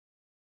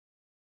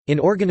In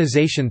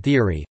organization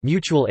theory,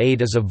 mutual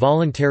aid is a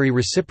voluntary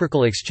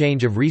reciprocal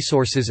exchange of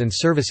resources and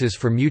services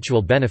for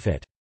mutual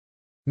benefit.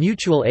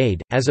 Mutual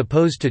aid, as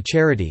opposed to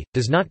charity,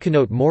 does not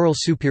connote moral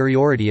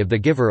superiority of the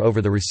giver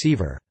over the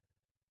receiver.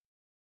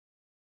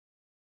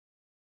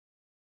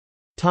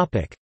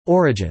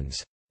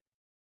 Origins.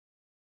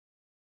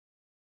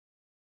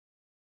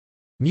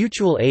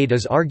 Mutual aid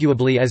is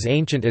arguably as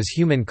ancient as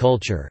human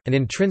culture, an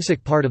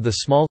intrinsic part of the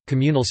small,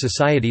 communal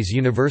societies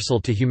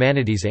universal to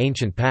humanity's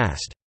ancient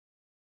past.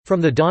 From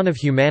the dawn of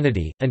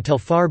humanity, until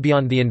far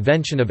beyond the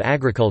invention of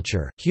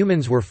agriculture,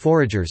 humans were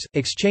foragers,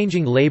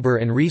 exchanging labor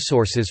and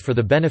resources for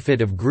the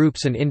benefit of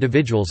groups and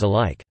individuals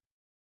alike.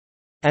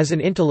 As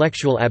an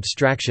intellectual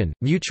abstraction,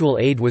 mutual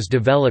aid was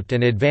developed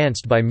and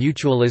advanced by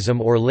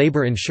mutualism or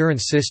labor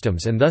insurance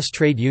systems and thus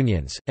trade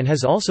unions, and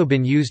has also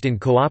been used in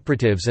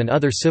cooperatives and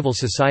other civil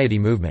society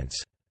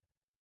movements.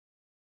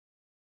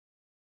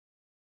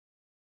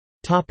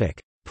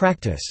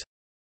 Practice.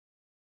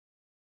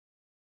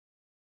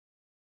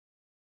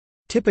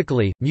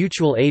 Typically,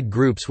 mutual aid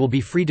groups will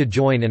be free to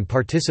join and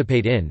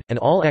participate in, and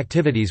all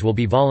activities will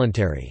be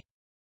voluntary.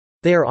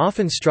 They are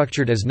often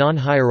structured as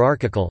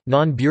non-hierarchical,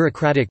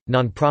 non-bureaucratic,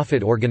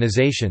 non-profit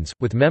organizations,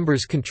 with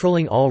members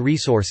controlling all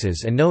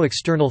resources and no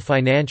external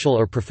financial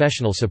or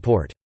professional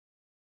support.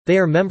 They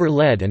are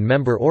member-led and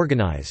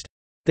member-organized.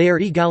 They are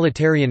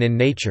egalitarian in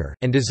nature,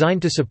 and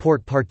designed to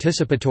support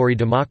participatory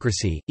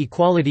democracy,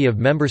 equality of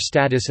member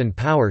status and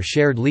power,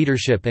 shared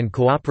leadership and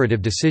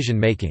cooperative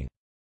decision-making.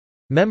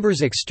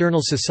 Members' external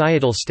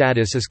societal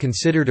status is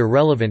considered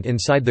irrelevant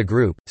inside the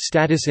group,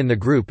 status in the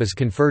group is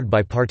conferred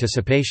by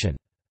participation.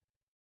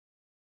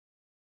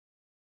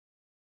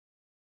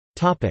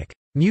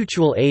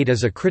 Mutual aid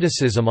as a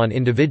criticism on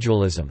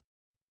individualism.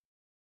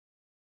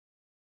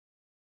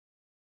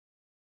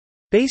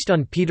 Based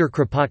on Peter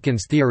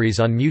Kropotkin's theories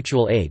on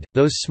mutual aid,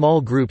 those small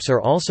groups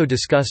are also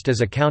discussed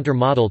as a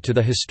counter-model to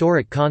the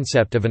historic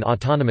concept of an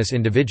autonomous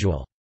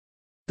individual.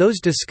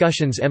 Those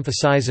discussions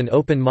emphasize an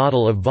open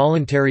model of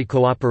voluntary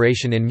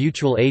cooperation in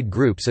mutual aid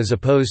groups as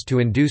opposed to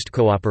induced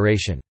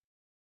cooperation.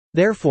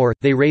 Therefore,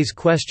 they raise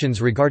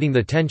questions regarding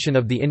the tension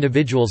of the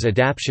individual's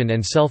adaptation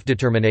and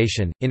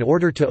self-determination. In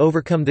order to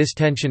overcome this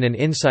tension and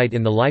insight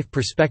in the life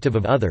perspective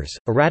of others,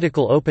 a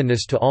radical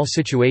openness to all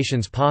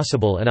situations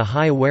possible and a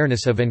high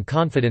awareness of and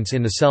confidence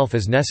in the self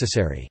is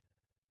necessary.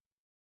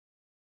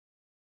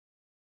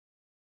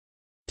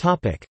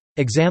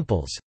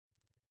 Examples.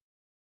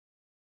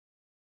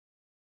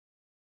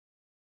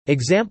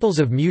 Examples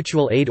of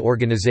mutual aid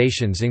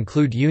organizations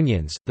include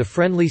unions, the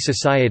friendly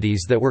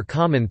societies that were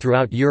common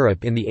throughout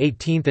Europe in the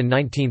 18th and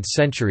 19th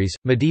centuries,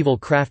 medieval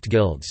craft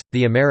guilds,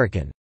 the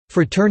American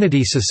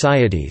fraternity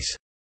societies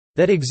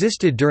that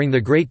existed during the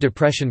Great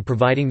Depression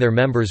providing their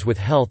members with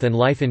health and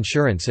life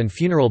insurance and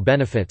funeral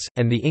benefits,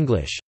 and the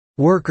English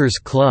workers'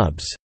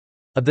 clubs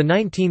of the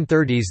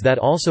 1930s that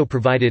also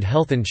provided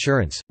health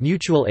insurance.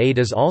 Mutual aid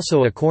is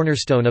also a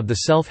cornerstone of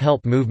the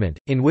self-help movement,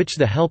 in which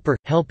the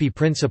helper-helpee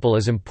principle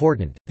is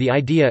important. The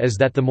idea is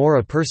that the more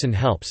a person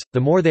helps, the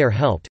more they are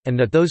helped, and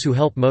that those who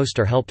help most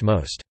are helped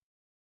most.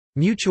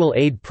 Mutual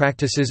aid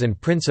practices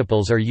and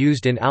principles are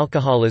used in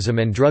alcoholism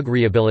and drug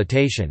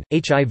rehabilitation,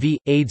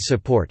 HIV/AIDS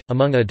support,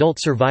 among adult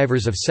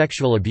survivors of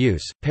sexual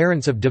abuse,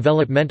 parents of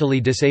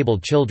developmentally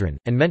disabled children,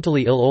 and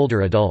mentally ill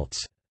older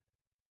adults.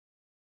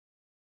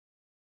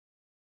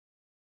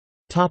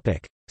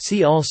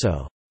 See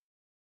also.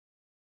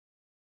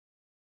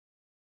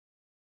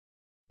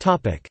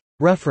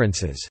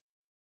 References.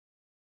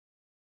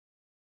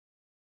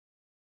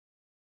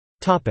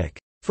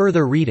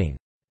 Further reading.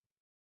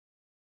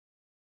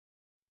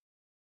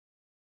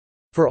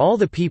 For All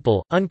the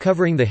People,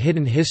 Uncovering the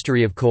Hidden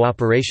History of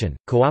Cooperation,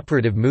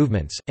 Cooperative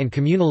Movements, and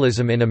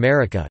Communalism in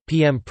America,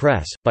 PM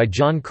Press, by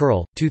John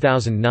Curl,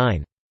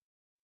 2009.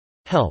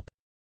 Help.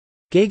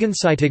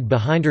 Gegenseitig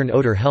behindern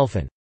oder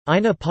helfen.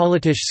 Eine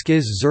politische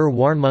Skiz zur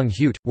Warnung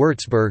Hut,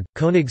 Würzburg,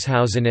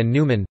 Königshausen and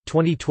Newman,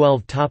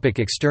 2012.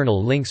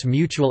 External links.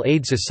 Mutual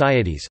Aid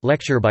Societies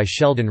lecture by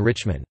Sheldon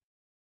Richman.